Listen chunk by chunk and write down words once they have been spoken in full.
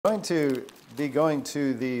Going to be going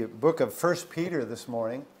to the book of 1 Peter this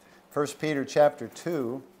morning, 1 Peter chapter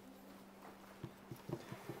 2.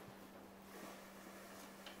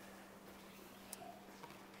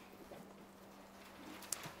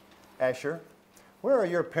 Asher, where are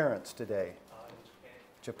your parents today?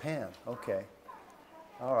 Japan, okay.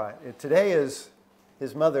 All right. Today is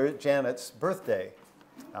his mother, Janet's, birthday.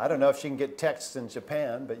 I don't know if she can get texts in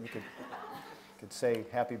Japan, but you could say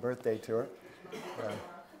happy birthday to her.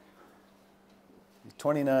 He's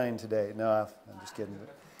 29 today. No, I'm just kidding.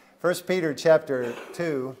 1 Peter chapter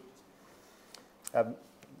 2.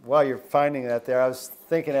 While you're finding that there, I was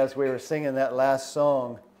thinking as we were singing that last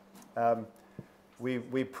song,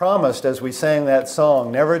 we promised as we sang that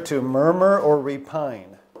song never to murmur or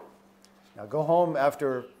repine. Now go home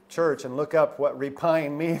after church and look up what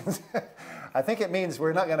repine means. I think it means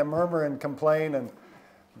we're not going to murmur and complain and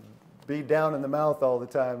be down in the mouth all the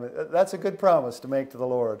time. That's a good promise to make to the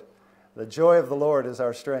Lord. The joy of the Lord is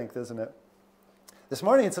our strength, isn't it? This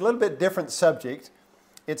morning it's a little bit different subject.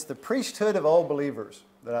 It's the priesthood of all believers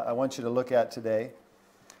that I want you to look at today.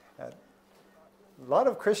 A lot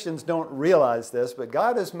of Christians don't realize this, but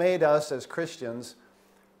God has made us as Christians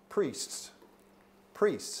priests.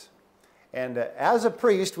 Priests. And as a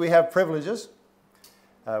priest, we have privileges.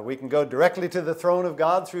 We can go directly to the throne of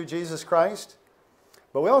God through Jesus Christ.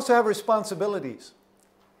 But we also have responsibilities.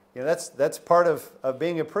 You know, that's part of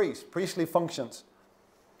being a priest, priestly functions.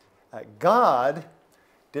 God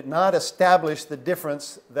did not establish the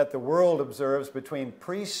difference that the world observes between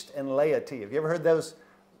priest and laity. Have you ever heard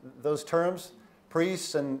those terms?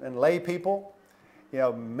 Priests and lay people? You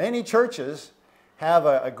know, many churches have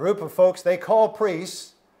a group of folks they call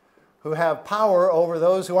priests who have power over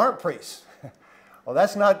those who aren't priests. Well,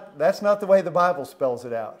 that's not the way the Bible spells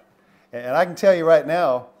it out. And I can tell you right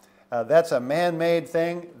now, that's a man-made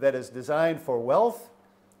thing that is designed for wealth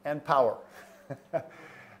and power.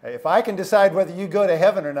 If I can decide whether you go to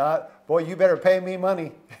heaven or not, boy, you better pay me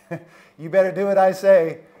money. You better do what I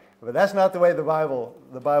say. But that's not the way the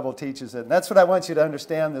Bible teaches it. And that's what I want you to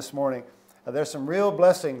understand this morning. There's some real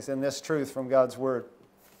blessings in this truth from God's Word.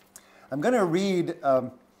 I'm going to read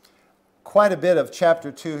quite a bit of chapter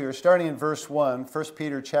 2 here, starting in verse 1, 1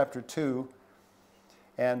 Peter chapter 2,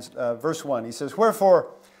 and verse 1. He says,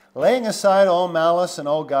 "Wherefore, laying aside all malice and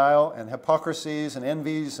all guile and hypocrisies and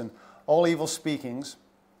envies and all evil speakings,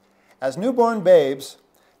 as newborn babes,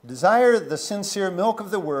 desire the sincere milk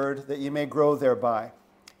of the word that ye may grow thereby.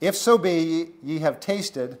 If so be ye have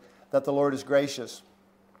tasted that the Lord is gracious.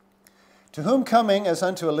 To whom coming as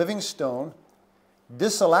unto a living stone,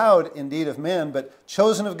 disallowed indeed of men, but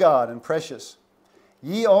chosen of God and precious,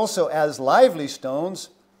 ye also as lively stones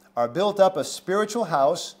are built up a spiritual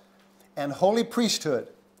house and holy priesthood,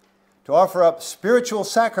 to offer up spiritual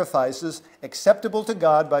sacrifices acceptable to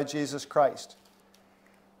God by Jesus Christ.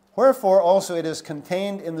 Wherefore also it is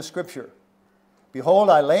contained in the Scripture, Behold,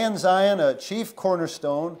 I lay in Zion a chief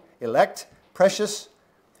cornerstone, elect, precious,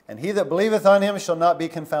 and he that believeth on him shall not be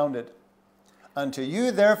confounded. Unto you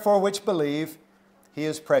therefore which believe, he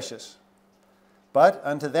is precious. But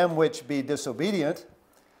unto them which be disobedient,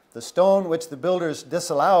 the stone which the builders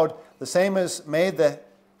disallowed, the same is made the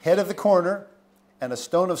head of the corner, and a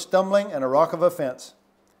stone of stumbling, and a rock of offense,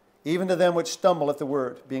 even to them which stumble at the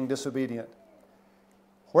word, being disobedient.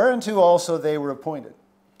 Whereunto also they were appointed.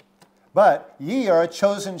 But ye are a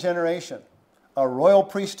chosen generation, a royal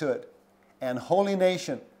priesthood, and holy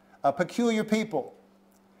nation, a peculiar people,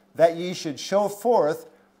 that ye should show forth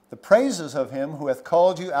the praises of him who hath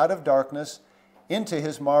called you out of darkness into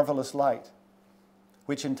his marvelous light,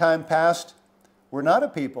 which in time past were not a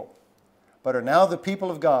people, but are now the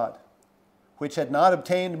people of God, which had not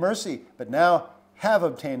obtained mercy, but now have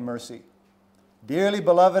obtained mercy. Dearly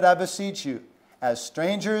beloved, I beseech you, as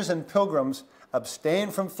strangers and pilgrims,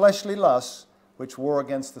 abstain from fleshly lusts, which war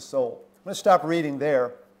against the soul." I'm going to stop reading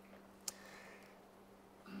there.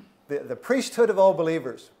 The priesthood of all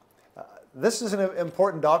believers. This is an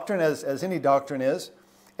important doctrine, as any doctrine is.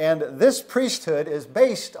 And this priesthood is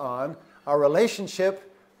based on our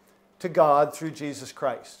relationship to God through Jesus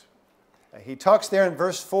Christ. He talks there in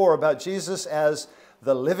verse 4 about Jesus as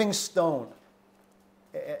the living stone.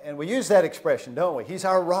 And we use that expression, don't we? He's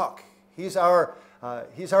our rock. He's our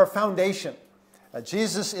foundation.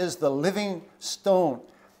 Jesus is the living stone.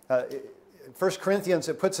 In 1 Corinthians,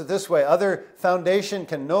 it puts it this way, "Other foundation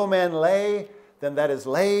can no man lay than that is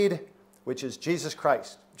laid, which is Jesus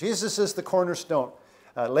Christ." Jesus is the cornerstone.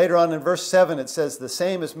 Later on in verse 7, it says, "The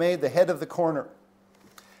same is made the head of the corner."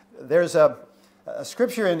 There's a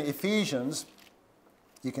scripture in Ephesians,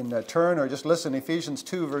 you can turn or just listen, Ephesians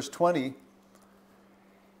 2, verse 20.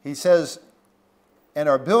 He says, and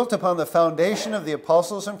are built upon the foundation of the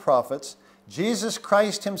apostles and prophets, Jesus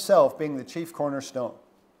Christ himself being the chief cornerstone.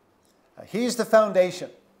 He's the foundation.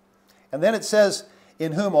 And then it says,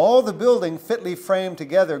 in whom all the building fitly framed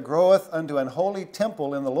together groweth unto an holy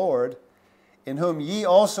temple in the Lord, in whom ye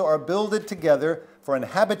also are builded together for an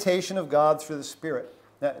habitation of God through the Spirit.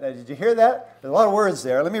 Now, did you hear that? There's a lot of words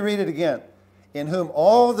there. Let me read it again. In whom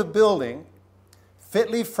all the building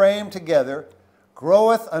fitly framed together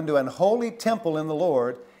groweth unto an holy temple in the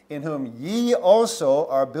Lord, in whom ye also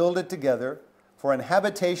are builded together for an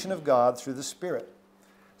habitation of God through the Spirit.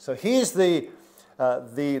 So he's the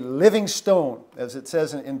living stone, as it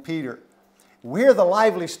says in Peter. We're the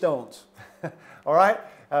lively stones. All right?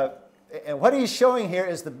 And what he's showing here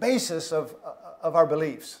is the basis of our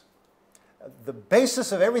beliefs. The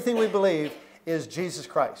basis of everything we believe is Jesus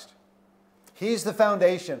Christ. He's the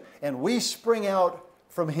foundation, and we spring out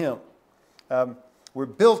from him. We're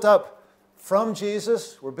built up from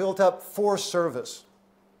Jesus. We're built up for service.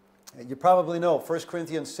 You probably know 1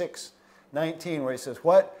 Corinthians 6:19, where he says,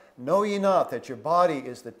 what? Know ye not that your body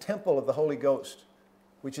is the temple of the Holy Ghost,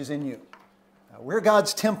 which is in you? We're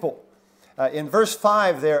God's temple. In verse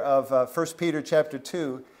 5 there of 1 Peter chapter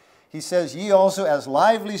 2, he says, ye also as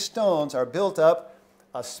lively stones are built up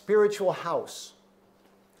a spiritual house.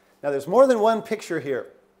 Now there's more than one picture here.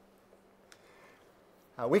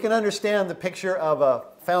 We can understand the picture of a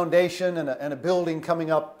foundation and a building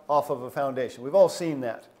coming up off of a foundation. We've all seen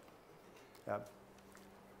that.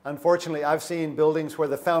 Unfortunately, I've seen buildings where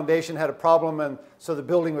the foundation had a problem and so the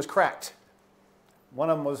building was cracked. One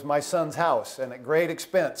of them was my son's house, and at great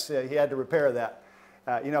expense he had to repair that.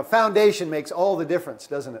 Foundation makes all the difference,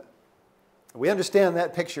 doesn't it? We understand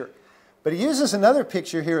that picture. But he uses another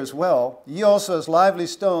picture here as well. Ye also as lively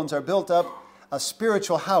stones are built up a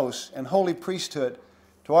spiritual house and holy priesthood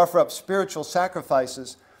to offer up spiritual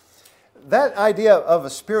sacrifices. That idea of a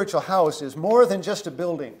spiritual house is more than just a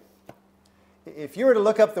building. If you were to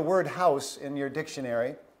look up the word house in your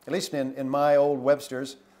dictionary, at least in my old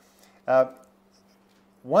Webster's,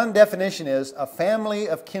 one definition is a family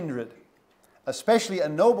of kindred, especially a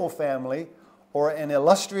noble family or an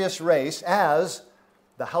illustrious race, as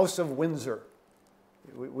the House of Windsor.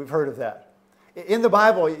 We've heard of that. In the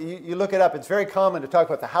Bible, you look it up, it's very common to talk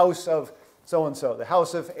about the house of so-and-so, the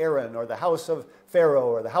house of Aaron, or the house of Pharaoh,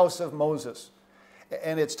 or the house of Moses.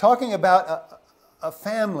 And it's talking about a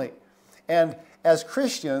family. And as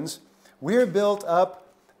Christians, we're built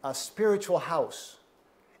up a spiritual house.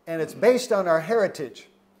 And it's based on our heritage.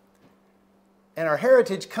 And our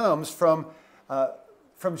heritage comes from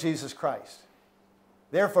Jesus Christ.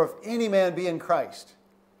 Therefore, if any man be in Christ,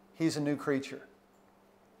 he's a new creature.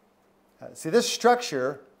 See, this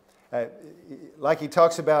structure, like he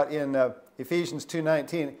talks about in Ephesians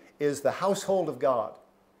 2:19, is the household of God.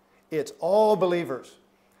 It's all believers.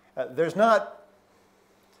 There's not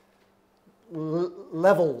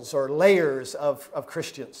levels or layers of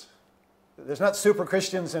Christians. There's not super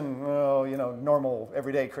Christians and normal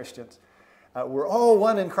everyday Christians. We're all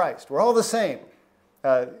one in Christ. We're all the same.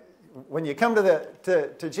 When you come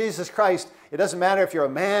to Jesus Christ, it doesn't matter if you're a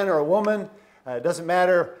man or a woman. It doesn't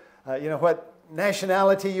matter what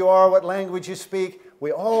nationality you are, what language you speak.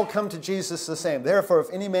 We all come to Jesus the same. Therefore, if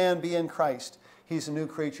any man be in Christ, he's a new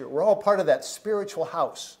creature. We're all part of that spiritual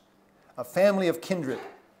house, a family of kindred.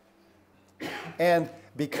 And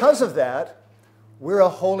because of that, we're a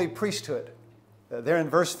holy priesthood. There in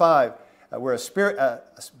verse 5, we're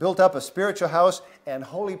built up a spiritual house and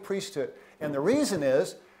holy priesthood. And the reason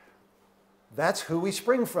is, that's who we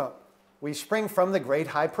spring from. We spring from the great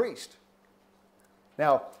high priest.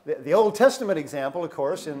 Now, the Old Testament example, of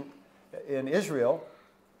course, in Israel,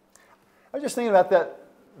 I was just thinking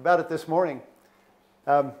about it this morning.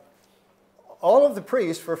 All of the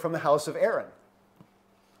priests were from the house of Aaron.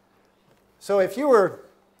 So if you were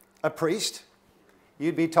a priest,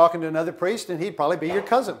 you'd be talking to another priest, and he'd probably be your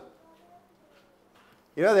cousin.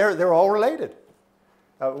 They're all related.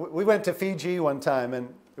 We went to Fiji one time,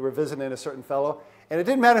 and we were visiting a certain fellow, and it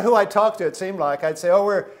didn't matter who I talked to, it seemed like. I'd say,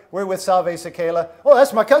 oh, we're with Salve Sekela. Oh,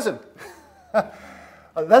 that's my cousin.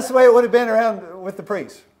 That's the way it would have been around with the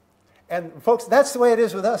priests. And folks, that's the way it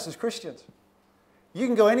is with us as Christians. You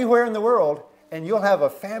can go anywhere in the world, and you'll have a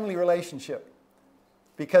family relationship,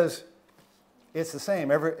 because it's the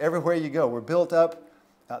same everywhere you go. We're built up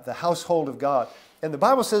the household of God. And the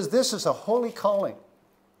Bible says this is a holy calling.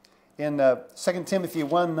 In 2 Timothy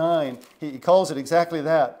 1:9, he calls it exactly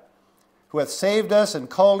that. Who hath saved us and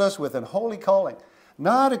called us with an holy calling,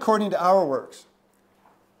 not according to our works.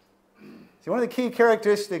 See, one of the key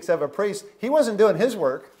characteristics of a priest, he wasn't doing his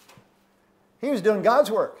work. He was doing God's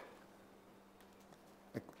work.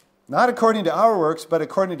 not according to our works, but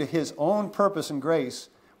according to his own purpose and grace,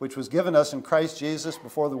 which was given us in Christ Jesus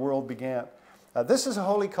before the world began. This is a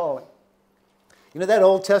holy calling. You know, that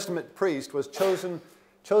Old Testament priest was chosen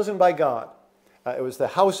by God. It was the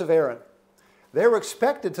house of Aaron. They were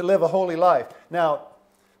expected to live a holy life. Now,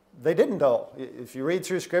 they didn't all. If you read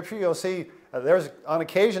through Scripture, you'll see on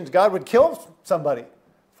occasions God would kill somebody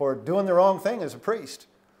for doing the wrong thing as a priest.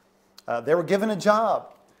 They were given a job.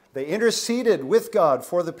 They interceded with God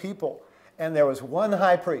for the people. And there was one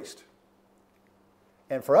high priest.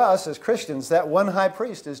 And for us as Christians, that one high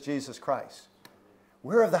priest is Jesus Christ.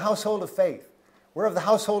 We're of the household of faith. We're of the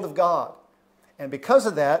household of God. And because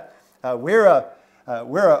of that, we're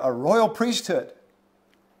a royal priesthood.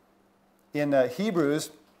 In Hebrews,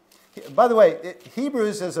 by the way,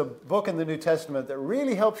 Hebrews is a book in the New Testament that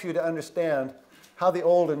really helps you to understand how the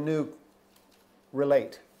Old and New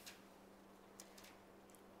relate.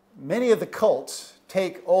 Many of the cults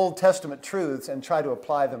take Old Testament truths and try to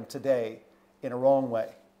apply them today in a wrong way.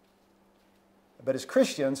 But as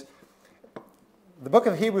Christians, the book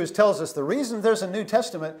of Hebrews tells us the reason there's a New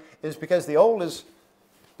Testament is because the Old has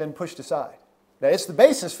been pushed aside. Now, it's the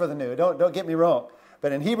basis for the New, don't get me wrong.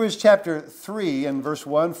 But in Hebrews chapter 3 and verse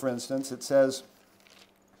 1, for instance, it says,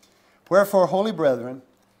 "Wherefore, holy brethren,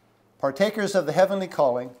 partakers of the heavenly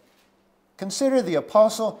calling, consider the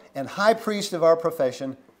apostle and high priest of our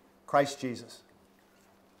profession, Christ Jesus."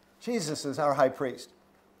 Jesus is our high priest.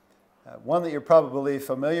 One that you're probably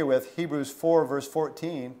familiar with, Hebrews 4, verse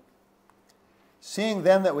 14. "Seeing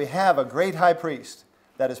then that we have a great high priest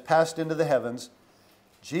that has passed into the heavens,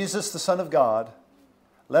 Jesus the Son of God,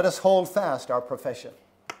 let us hold fast our profession."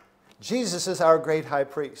 Jesus is our great high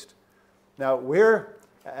priest. Now,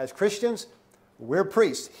 as Christians, we're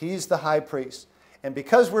priests. He's the high priest. And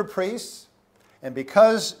because we're priests, and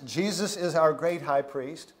because Jesus is our great high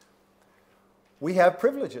priest, we have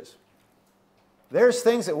privileges. There's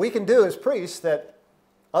things that we can do as priests that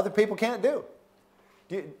other people can't do.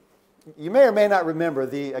 You may or may not remember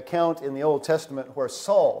the account in the Old Testament where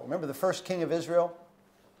Saul, remember the first king of Israel?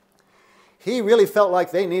 He really felt like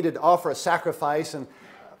they needed to offer a sacrifice, and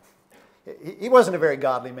he wasn't a very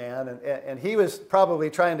godly man, and he was probably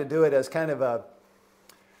trying to do it as kind of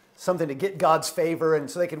something to get God's favor and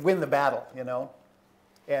so they could win the battle, you know.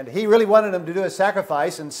 And he really wanted him to do a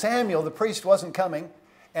sacrifice, and Samuel, the priest, wasn't coming,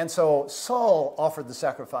 and so Saul offered the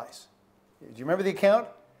sacrifice. Do you remember the account?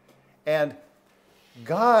 And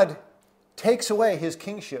God takes away his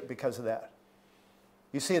kingship because of that.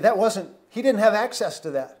 You see, he didn't have access to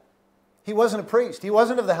that. He wasn't a priest. He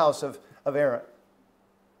wasn't of the house of Aaron.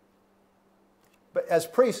 But as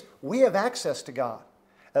priests, we have access to God.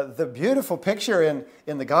 The beautiful picture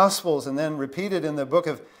in the Gospels and then repeated in the book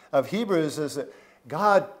of Hebrews is that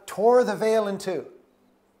God tore the veil in two.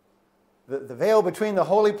 The veil between the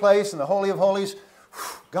holy place and the Holy of Holies,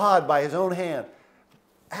 God, by his own hand,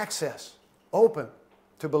 access, open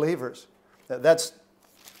to believers. This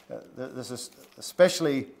is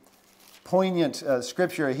especially poignant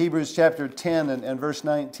scripture, Hebrews chapter 10 and verse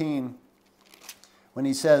 19, when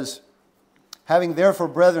he says, "Having therefore,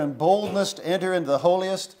 brethren, boldness to enter into the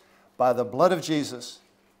holiest by the blood of Jesus,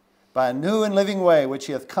 by a new and living way, which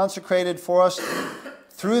he hath consecrated for us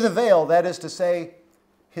through the veil," that is to say,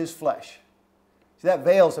 his flesh. See, that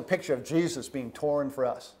veil is a picture of Jesus being torn for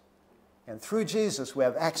us. And through Jesus, we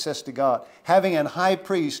have access to God. "Having an high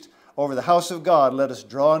priest over the house of God, let us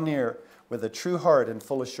draw near with a true heart and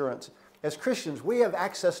full assurance." As Christians, we have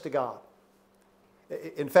access to God.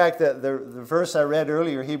 In fact, the verse I read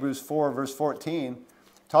earlier, Hebrews 4, verse 14,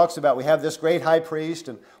 talks about we have this great high priest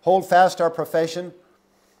and hold fast our profession.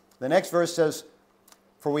 The next verse says,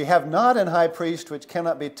 "For we have not an high priest which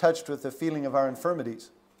cannot be touched with the feeling of our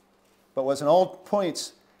infirmities, but was in all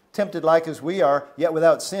points tempted like as we are, yet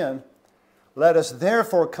without sin. Let us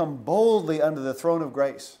therefore come boldly unto the throne of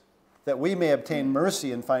grace, that we may obtain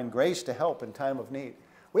mercy and find grace to help in time of need."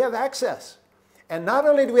 We have access. And not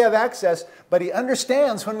only do we have access, but he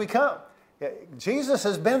understands when we come. Jesus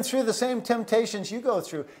has been through the same temptations you go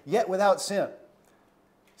through, yet without sin.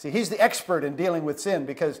 See, he's the expert in dealing with sin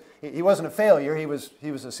because he wasn't a failure, he was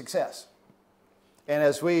a success. And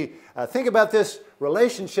as we think about this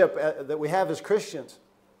relationship that we have as Christians,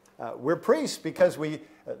 we're priests because we're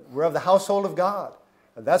of the household of God.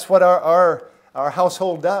 That's what our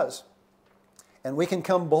household does. And we can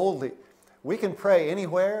come boldly. We can pray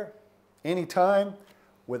anywhere, anytime,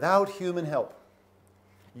 without human help.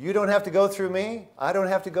 You don't have to go through me. I don't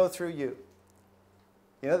have to go through you.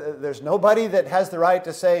 You know, there's nobody that has the right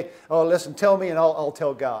to say, "Oh, listen, tell me and I'll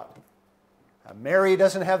tell God." Mary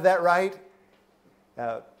doesn't have that right.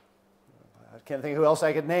 can't think of who else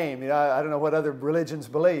I could name. I don't know what other religions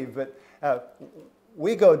believe, but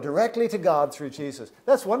we go directly to God through Jesus.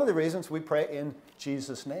 That's one of the reasons we pray in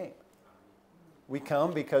Jesus' name. We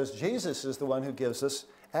come because Jesus is the one who gives us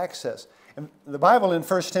access. And the Bible in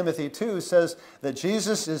 1 Timothy 2 says that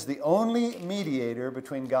Jesus is the only mediator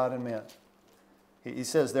between God and men. He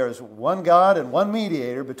says there is one God and one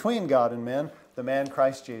mediator between God and men, the man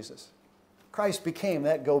Christ Jesus. Christ became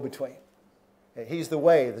that go-between. He's the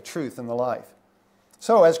way, the truth, and the life.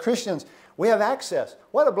 So as Christians, we have access.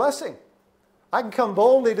 What a blessing. I can come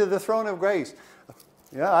boldly to the throne of grace.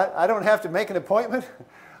 I don't have to make an appointment.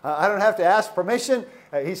 I don't have to ask permission.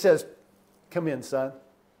 He says, come in, son.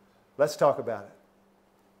 Let's talk about it.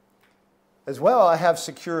 As well, I have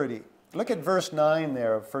security. Look at verse 9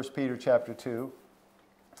 there of 1 Peter chapter 2.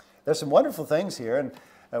 There's some wonderful things here, and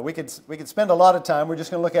we could spend a lot of time. We're just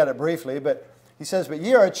going to look at it briefly, but he says, but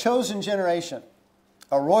ye are a chosen generation,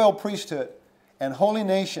 a royal priesthood, and holy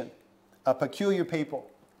nation, a peculiar people.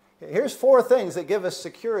 Here's 4 things that give us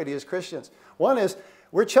security as Christians. One is,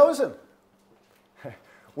 we're chosen.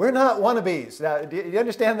 We're not wannabes. Now, do you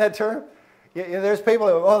understand that term? There's people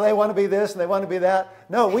who, they want to be this and they want to be that.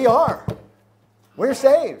 No, we are. We're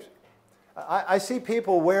saved. I see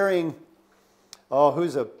people wearing,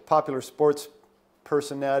 who's a popular sports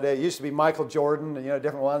person nowadays? It used to be Michael Jordan, and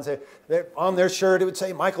different ones. They're on their shirt, it would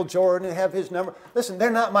say Michael Jordan and have his number. Listen,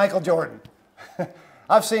 they're not Michael Jordan.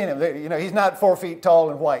 I've seen him. He's not 4 feet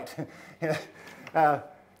tall and white.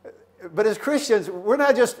 But as Christians, we're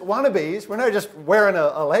not just wannabes. We're not just wearing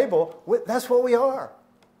a label. That's what we are.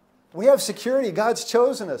 We have security. God's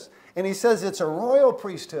chosen us. And he says it's a royal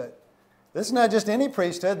priesthood. This is not just any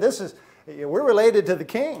priesthood. We're related to the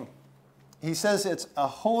king. He says it's a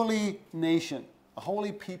holy nation, a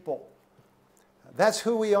holy people. That's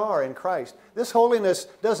who we are in Christ. This holiness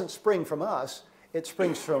doesn't spring from us. It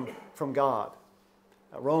springs from God.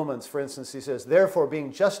 Romans, for instance, he says, therefore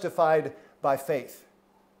being justified by faith.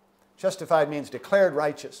 Justified means declared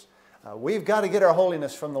righteous. We've got to get our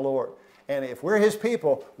holiness from the Lord. And if we're his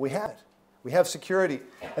people, we have it. We have security.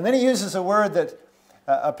 And then he uses a word that,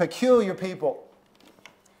 a peculiar people.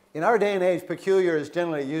 In our day and age, peculiar is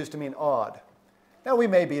generally used to mean odd. Now, we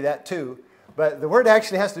may be that too, but the word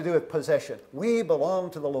actually has to do with possession. We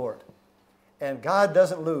belong to the Lord. And God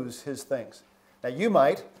doesn't lose his things. Now, you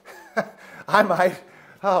might. I might.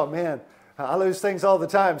 Oh, man. I lose things all the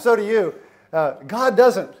time. So do you. God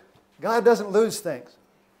doesn't. God doesn't lose things.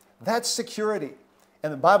 That's security.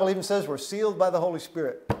 And the Bible even says we're sealed by the Holy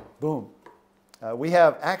Spirit. Boom. We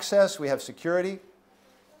have access. We have security.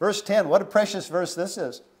 Verse 10, what a precious verse this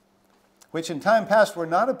is. Which in time past were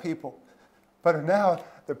not a people, but are now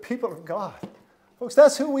the people of God. Folks,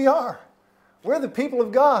 that's who we are. We're the people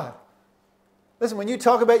of God. Listen, when you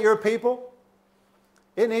talk about your people,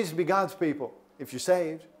 it needs to be God's people if you're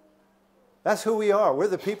saved. That's who we are. We're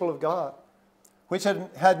the people of God. Which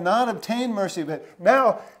had not obtained mercy, but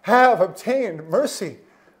now have obtained mercy.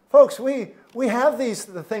 Folks, we have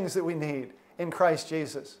the things that we need in Christ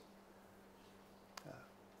Jesus.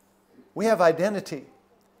 We have identity.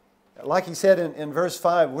 Like he said in verse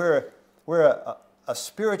 5, we're a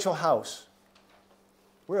spiritual house.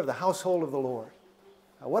 We're of the household of the Lord.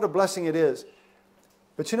 What a blessing it is.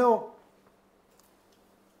 But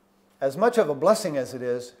as much of a blessing as it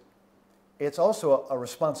is, it's also a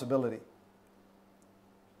responsibility.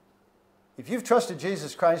 If you've trusted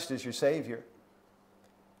Jesus Christ as your Savior,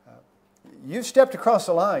 you've stepped across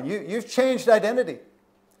the line. You've changed identity.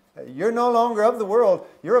 You're no longer of the world.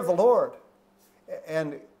 You're of the Lord.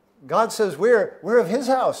 And God says we're of his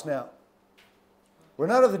house now. We're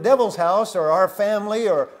not of the devil's house or our family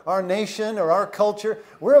or our nation or our culture.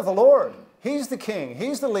 We're of the Lord. He's the king.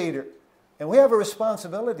 He's the leader. And we have a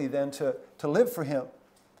responsibility then to live for him.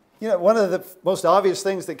 One of the most obvious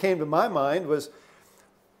things that came to my mind was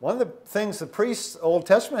one of the things the priests, Old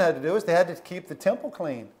Testament, had to do is they had to keep the temple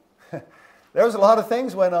clean. There was a lot of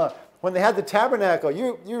things went on. When they had the tabernacle,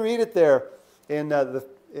 you read it there in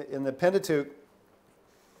the Pentateuch,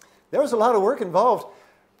 there was a lot of work involved.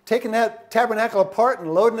 Taking that tabernacle apart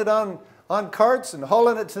and loading it on carts and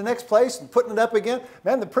hauling it to the next place and putting it up again.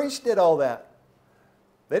 Man, the priests did all that.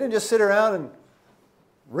 They didn't just sit around and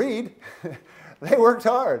read. They worked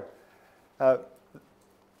hard. And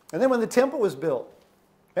then when the temple was built,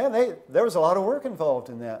 man, there was a lot of work involved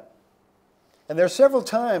in that. And there are several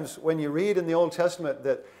times when you read in the Old Testament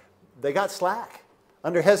that they got slack.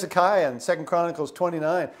 Under Hezekiah in 2 Chronicles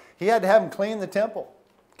 29, he had to have them clean the temple.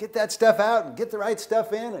 Get that stuff out and get the right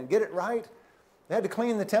stuff in and get it right. They had to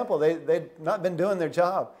clean the temple. They'd not been doing their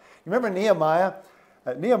job. You remember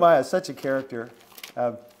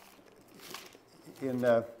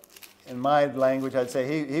in my language, I'd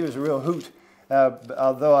say he was a real hoot.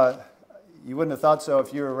 Although you wouldn't have thought so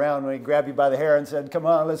if you were around when he grabbed you by the hair and said, "Come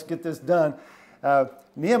on, let's get this done."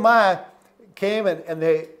 Nehemiah came and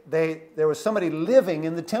there was somebody living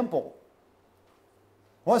in the temple.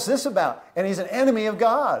 What's this about? And he's an enemy of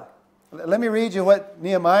God. Let me read you what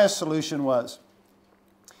Nehemiah's solution was.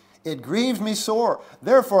 "It grieved me sore.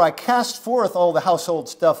 Therefore I cast forth all the household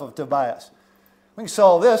stuff of Tobias." We can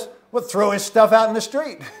solve this. We'll throw his stuff out in the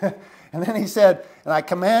street. And then he said, "And I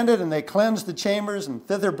commanded, and they cleansed the chambers, and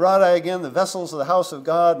thither brought I again the vessels of the house of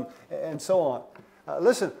God," and so on.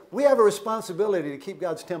 Listen, we have a responsibility to keep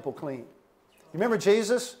God's temple clean. You remember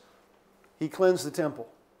Jesus? He cleansed the temple.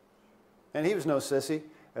 And he was no sissy.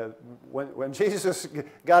 When Jesus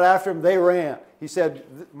got after him, they ran. He said,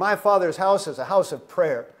 "My Father's house is a house of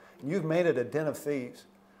prayer, and you've made it a den of thieves."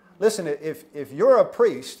 Listen, if you're a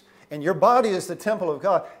priest and your body is the temple of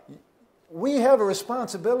God, we have a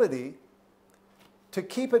responsibility to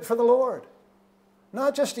keep it for the Lord,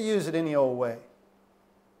 not just to use it any old way.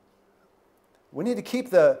 We need to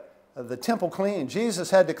keep the temple clean.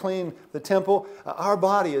 Jesus had to clean the temple. Our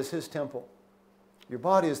body is his temple. Your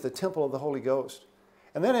body is the temple of the Holy Ghost.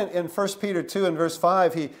 And then in 1 Peter 2 and verse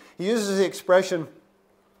 5, he uses the expression,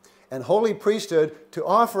 "and holy priesthood to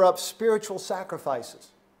offer up spiritual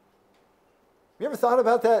sacrifices." You ever thought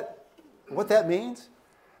about that, what that means?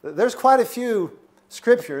 There's quite a few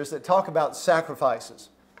scriptures that talk about sacrifices.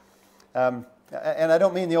 And I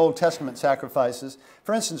don't mean the Old Testament sacrifices.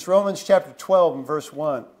 For instance, Romans chapter 12 and verse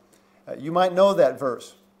 1. You might know that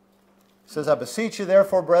verse. It says, "I beseech you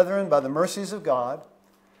therefore, brethren, by the mercies of God,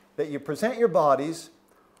 that you present your bodies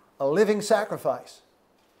a living sacrifice,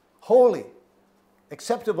 holy,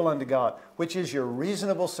 acceptable unto God, which is your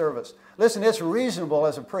reasonable service." Listen, it's reasonable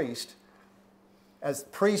as a priest, as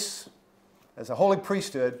priests, as a holy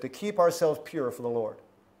priesthood, to keep ourselves pure for the Lord.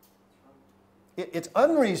 It's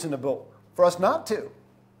unreasonable for us not to.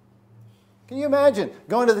 Can you imagine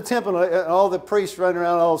going to the temple and all the priests running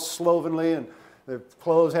around all slovenly and their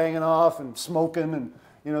clothes hanging off and smoking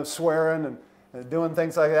and swearing and doing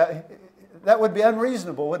things like that? That would be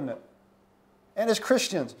unreasonable, wouldn't it? And as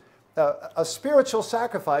Christians, a spiritual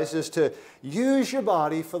sacrifice is to use your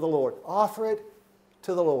body for the Lord. Offer it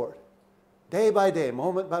to the Lord, day by day,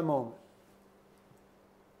 moment by moment.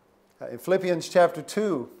 In Philippians chapter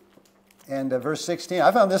 2 and verse 16,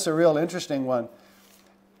 I found this a real interesting one.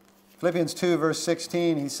 Philippians 2 verse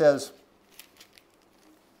 16, he says,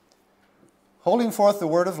 "Holding forth the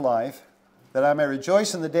word of life, that I may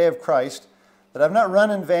rejoice in the day of Christ, that I have not run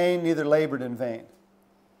in vain, neither labored in vain.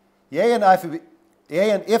 Yea,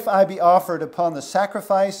 and if I be offered upon the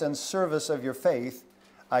sacrifice and service of your faith,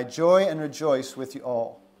 I joy and rejoice with you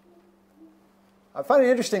all." I find it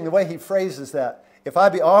interesting the way he phrases that. If I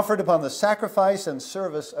be offered upon the sacrifice and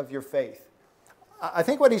service of your faith. I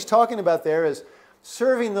think what he's talking about there is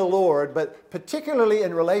serving the Lord, but particularly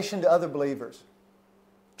in relation to other believers.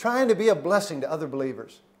 Trying to be a blessing to other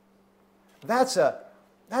believers. That's a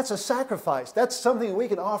sacrifice. That's something we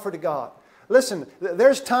can offer to God. Listen,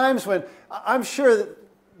 there's times when I'm sure that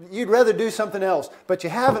you'd rather do something else, but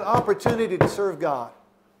you have an opportunity to serve God.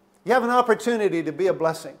 You have an opportunity to be a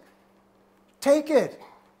blessing. Take it.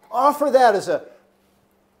 Offer that as a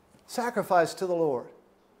sacrifice to the Lord.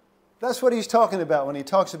 That's what he's talking about when he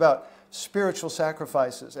talks about spiritual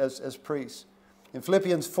sacrifices as priests. In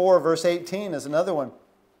Philippians 4 verse 18 is another one.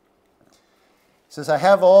 It says, "I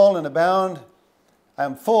have all and abound. I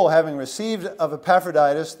am full, having received of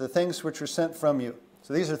Epaphroditus the things which were sent from you."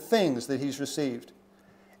 So these are things that he's received.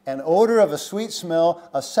 "An odor of a sweet smell,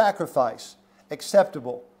 a sacrifice,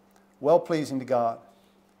 acceptable, well-pleasing to God."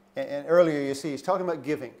 And earlier you see, he's talking about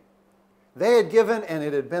giving. They had given and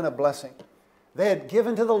it had been a blessing. They had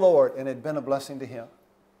given to the Lord and it had been a blessing to him.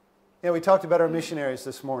 We talked about our missionaries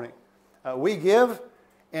this morning. We give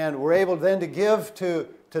and we're able then to give to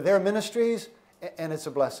their ministries, and it's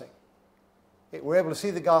a blessing. We're able to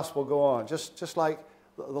see the gospel go on, just like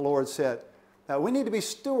the Lord said. Now, we need to be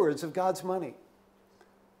stewards of God's money.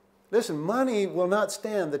 Listen, money will not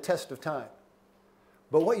stand the test of time,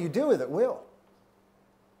 but what you do with it will.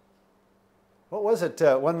 What was it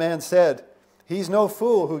one man said? "He's no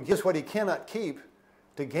fool who gives what he cannot keep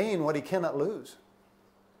to gain what he cannot lose."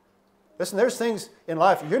 Listen, there's things in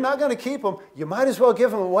life, you're not going to keep them. You might as well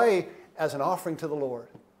give them away as an offering to the Lord.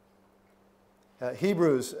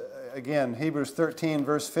 Hebrews 13,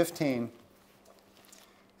 verse 15.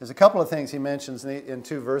 There's a couple of things he mentions in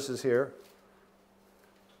two verses here.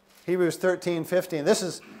 Hebrews 13, 15.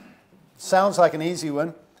 This sounds like an easy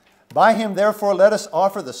one. "By him, therefore, let us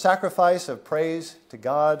offer the sacrifice of praise to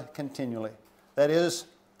God continually. That is,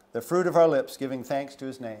 the fruit of our lips, giving thanks to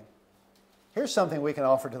his name." Here's something we can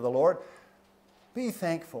offer to the Lord. Be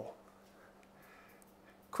thankful.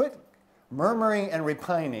 Quit murmuring and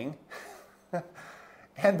repining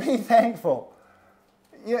and be thankful.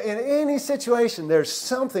 In any situation, there's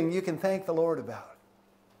something you can thank the Lord about.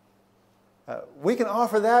 We can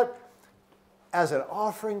offer that as an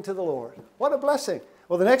offering to the Lord. What a blessing.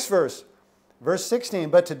 Well, the next verse, verse 16,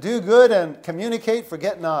 but to do good and communicate,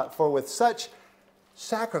 forget not, for with such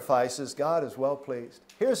sacrifices God is well pleased.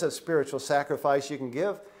 Here's a spiritual sacrifice you can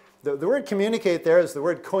give. The word communicate there is the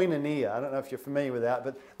word koinonia. I don't know if you're familiar with that,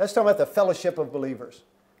 but that's talking about the fellowship of believers.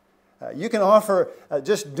 You can offer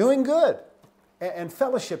just doing good and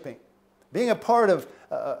fellowshipping, being a part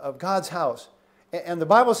of God's house. And the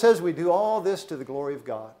Bible says we do all this to the glory of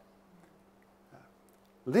God.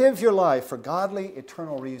 Live your life for godly,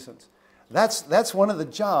 eternal reasons. That's one of the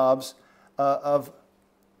jobs of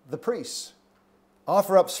the priests.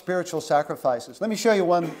 Offer up spiritual sacrifices. Let me show you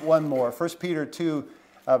one more. 1 Peter 2,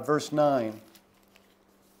 verse 9. And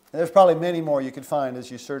there's probably many more you could find as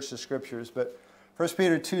you search the Scriptures, but 1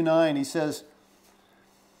 Peter 2:9, he says,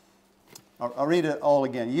 I'll read it all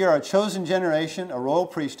again. Ye are a chosen generation, a royal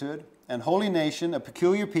priesthood, and holy nation, a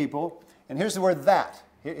peculiar people. And here's the word that.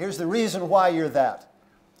 Here's the reason why you're that.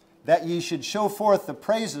 That ye should show forth the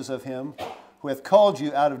praises of him who hath called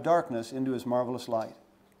you out of darkness into his marvelous light.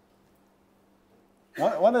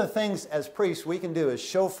 One of the things as priests we can do is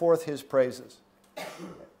show forth his praises.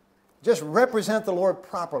 Just represent the Lord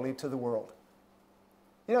properly to the world.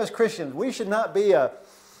 You know, as Christians, we should not be a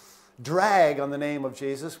drag on the name of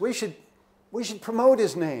Jesus. We should promote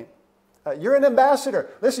his name. You're an ambassador.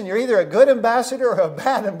 Listen, you're either a good ambassador or a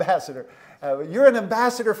bad ambassador. You're an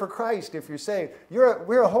ambassador for Christ if you're saved.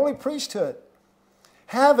 We're a holy priesthood.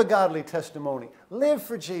 Have a godly testimony. Live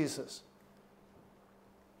for Jesus.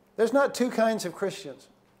 There's not two kinds of Christians.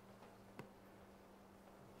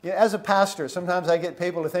 Yeah, as a pastor, sometimes I get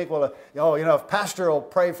people to think, well, if pastor will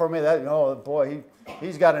pray for me, boy,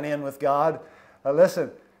 he's got an in with God.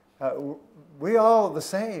 Listen, we all the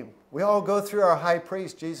same. We all go through our high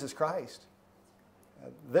priest, Jesus Christ.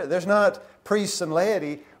 There's not priests and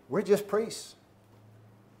laity. We're just priests.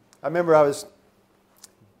 I remember I was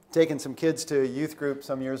taking some kids to a youth group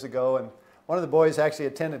some years ago, and one of the boys actually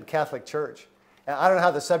attended Catholic church. And I don't know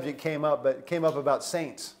how the subject came up, but it came up about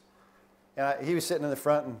saints. And he was sitting in the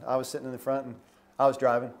front, and I was sitting in the front, and I was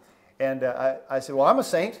driving. And I said, well, I'm a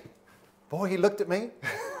saint. Boy, he looked at me.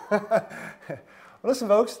 Well, listen,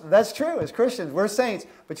 folks, that's true. As Christians, we're saints.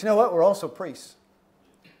 But you know what? We're also priests.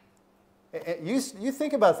 You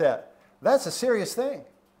think about that. That's a serious thing.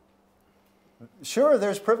 Sure,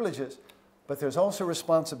 there's privileges, but there's also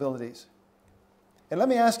responsibilities. And let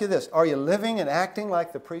me ask you this. Are you living and acting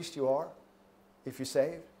like the priest you are if you're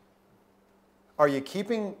saved? Are you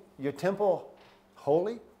keeping your temple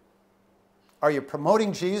holy? Are you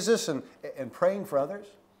promoting Jesus and praying for others?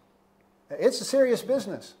 It's a serious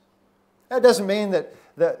business. That doesn't mean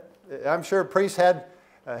that I'm sure priests had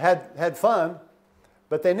fun,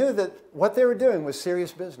 but they knew that what they were doing was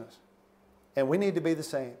serious business. And we need to be the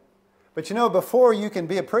same. But you know, before you can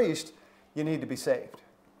be a priest, you need to be saved.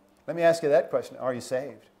 Let me ask you that question. Are you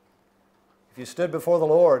saved? If you stood before the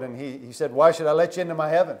Lord and he said, why should I let you into my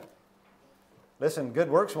heaven? Listen, good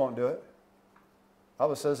works won't do it. The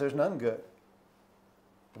Bible says there's none good.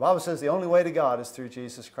 The Bible says the only way to God is through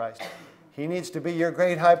Jesus Christ. He needs to be your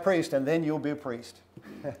great high priest, and then you'll be a priest.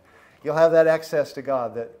 You'll have that access to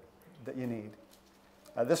God that you need.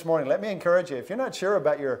 This morning, let me encourage you, if you're not sure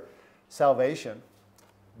about your salvation,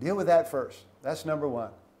 deal with that first. That's number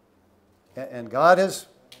one. And God has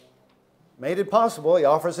made it possible. He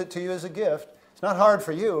offers it to you as a gift. It's not hard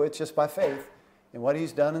for you. It's just by faith in what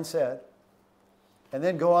He's done and said. And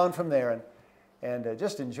then go on from there and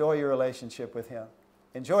just enjoy your relationship with Him.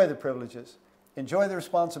 Enjoy the privileges. Enjoy the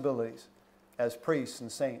responsibilities as priests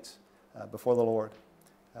and saints before the Lord.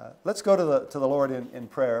 Let's go to the Lord in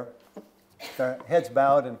prayer. With our heads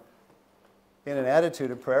bowed and in an attitude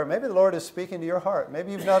of prayer. Maybe the Lord is speaking to your heart.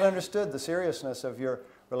 Maybe you've not understood the seriousness of your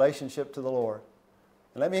relationship to the Lord.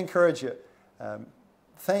 And let me encourage you.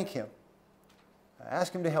 Thank Him.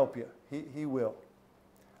 Ask Him to help you. He will.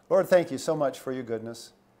 Lord, thank you so much for your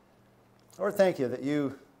goodness. Lord, thank you that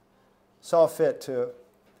you saw fit to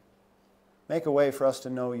make a way for us to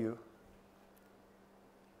know you.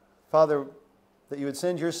 Father, that you would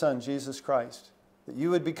send your Son, Jesus Christ, that you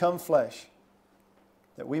would become flesh,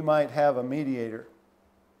 that we might have a mediator,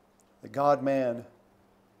 the God-man,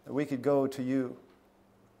 that we could go to you.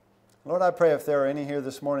 Lord, I pray if there are any here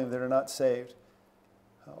this morning that are not saved,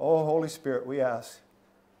 oh, Holy Spirit, we ask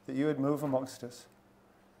that you would move amongst us.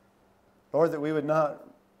 Lord, that we would not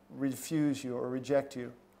refuse you or reject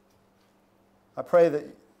you, I pray that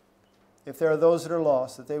if there are those that are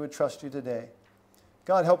lost, that they would trust you today.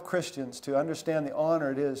 God, help Christians to understand the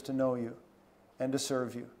honor it is to know you and to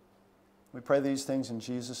serve you. We pray these things in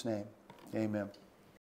Jesus' name. Amen.